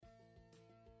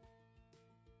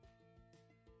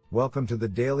Welcome to the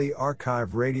Daily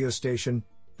Archive radio station,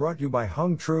 brought to you by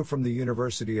Hung Tru from the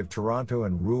University of Toronto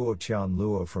and Ruo Tian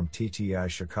Luo from TTI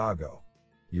Chicago.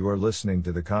 You are listening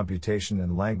to the Computation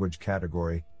and Language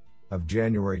category of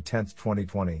January 10,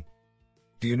 2020.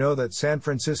 Do you know that San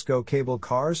Francisco cable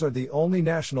cars are the only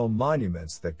national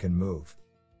monuments that can move?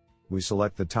 We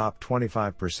select the top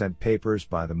 25% papers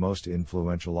by the most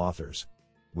influential authors.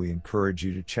 We encourage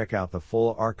you to check out the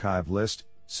full archive list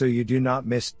so you do not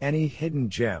miss any hidden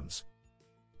gems.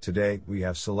 Today, we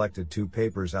have selected 2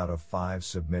 papers out of 5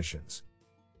 submissions.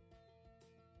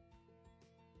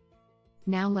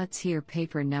 Now let's hear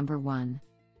paper number 1.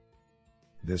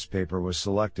 This paper was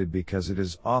selected because it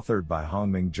is authored by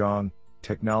Hongming Zhang,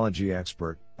 technology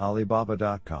expert,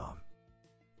 Alibaba.com.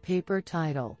 Paper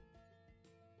title: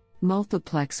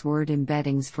 Multiplex Word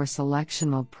Embeddings for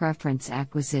Selectional Preference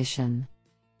Acquisition.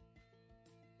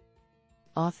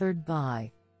 Authored by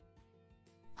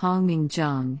Hongming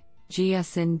Zhang,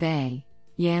 Jiaxin Bai,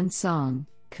 Yan Song,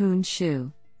 Kun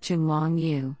Shu, Chenglong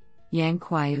Yu,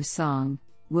 Yangkuayu Song,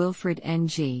 Wilfred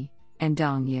Ng, and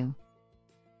Dong Yu.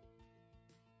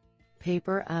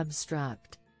 Paper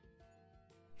abstract: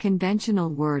 Conventional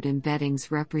word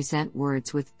embeddings represent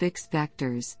words with fixed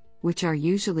vectors, which are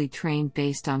usually trained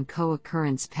based on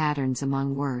co-occurrence patterns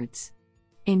among words.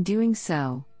 In doing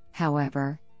so,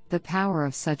 however, the power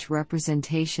of such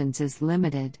representations is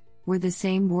limited, where the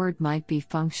same word might be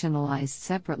functionalized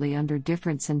separately under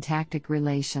different syntactic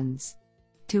relations.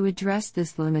 To address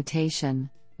this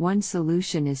limitation, one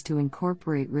solution is to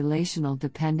incorporate relational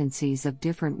dependencies of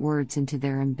different words into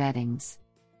their embeddings.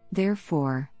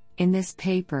 Therefore, in this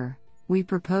paper, we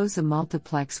propose a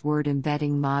multiplex word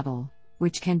embedding model,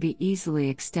 which can be easily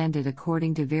extended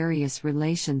according to various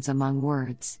relations among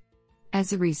words.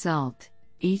 As a result,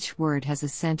 each word has a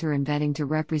center embedding to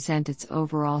represent its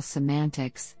overall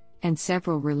semantics, and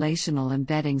several relational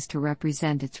embeddings to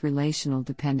represent its relational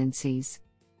dependencies.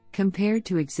 Compared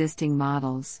to existing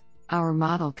models, our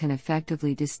model can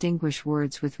effectively distinguish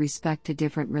words with respect to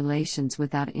different relations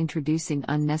without introducing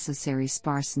unnecessary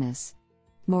sparseness.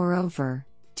 Moreover,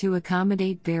 to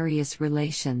accommodate various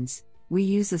relations, we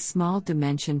use a small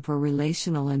dimension for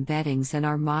relational embeddings, and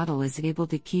our model is able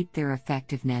to keep their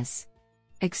effectiveness.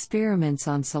 Experiments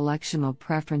on selectional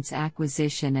preference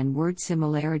acquisition and word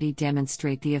similarity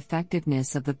demonstrate the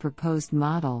effectiveness of the proposed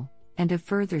model, and a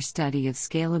further study of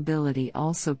scalability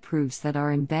also proves that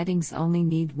our embeddings only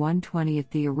need 1/20th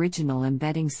the original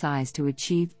embedding size to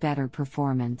achieve better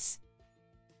performance.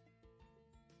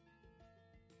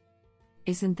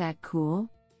 Isn't that cool?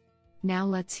 Now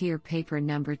let's hear paper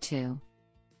number 2.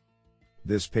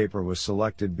 This paper was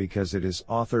selected because it is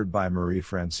authored by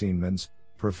Marie-Francine Mans,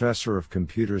 Professor of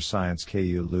Computer Science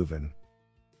KU Leuven.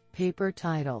 Paper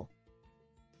title: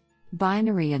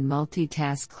 Binary and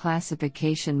Multitask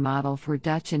Classification Model for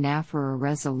Dutch anaphora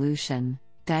Resolution,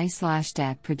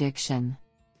 die/dat Prediction.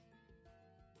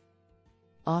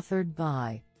 Authored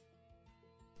by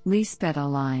Lisbeth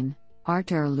Aline,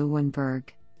 Arthur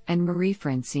Leeuwenberg, and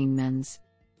Marie-Francine Mans.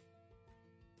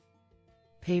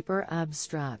 Paper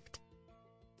abstract: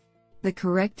 The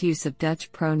correct use of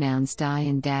Dutch pronouns die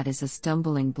and dat is a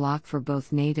stumbling block for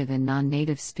both native and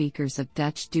non-native speakers of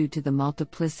Dutch due to the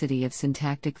multiplicity of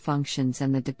syntactic functions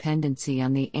and the dependency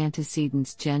on the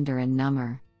antecedents gender and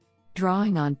number.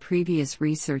 Drawing on previous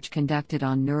research conducted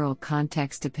on neural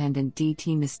context-dependent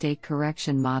DT mistake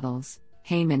correction models,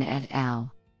 Heyman et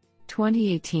al.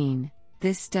 2018,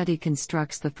 this study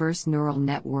constructs the first neural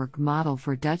network model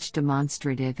for Dutch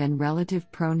demonstrative and relative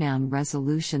pronoun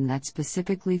resolution that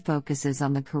specifically focuses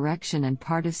on the correction and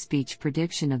part-of-speech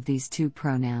prediction of these 2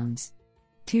 pronouns.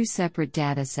 2 separate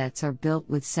datasets are built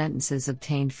with sentences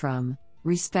obtained from,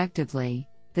 respectively,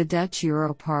 the Dutch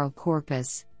Europarl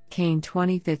corpus, Kane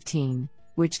 2015,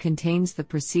 which contains the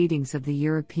proceedings of the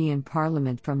European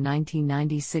Parliament from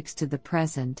 1996 to the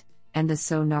present, and the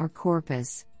Sonar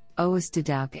corpus,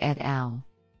 Oosterdijk et al.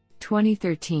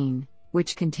 2013,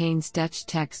 which contains Dutch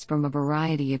text from a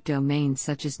variety of domains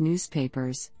such as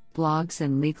newspapers, blogs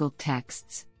and legal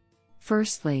texts.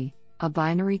 Firstly, a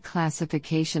binary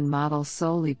classification model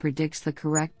solely predicts the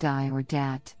correct die or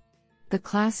dat. The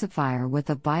classifier with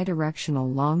a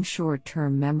bidirectional long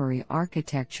short-term memory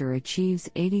architecture achieves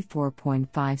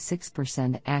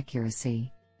 84.56%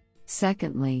 accuracy.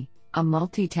 Secondly, a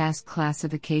multitask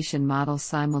classification model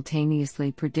simultaneously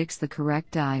predicts the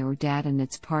correct die or dat and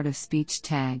its part-of-speech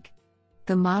tag.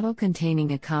 The model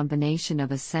containing a combination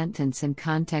of a sentence and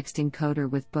context encoder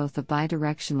with both a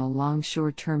bidirectional long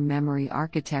short-term memory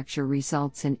architecture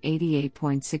results in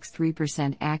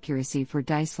 88.63% accuracy for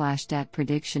die/dat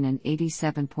prediction and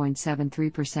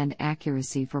 87.73%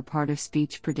 accuracy for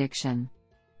part-of-speech prediction.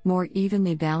 More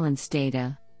evenly balanced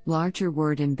data, larger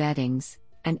word embeddings,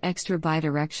 an extra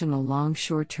bidirectional long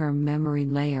short-term memory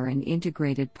layer and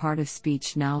integrated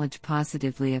part-of-speech knowledge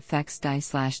positively affects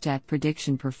die/dat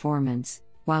prediction performance,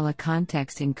 while a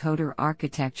context encoder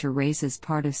architecture raises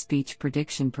part-of-speech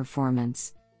prediction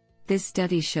performance. This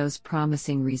study shows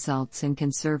promising results and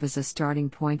can serve as a starting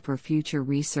point for future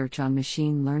research on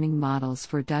machine learning models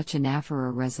for Dutch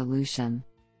anaphora resolution.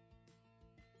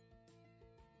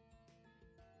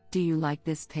 Do you like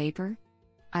this paper?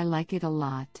 I like it a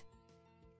lot.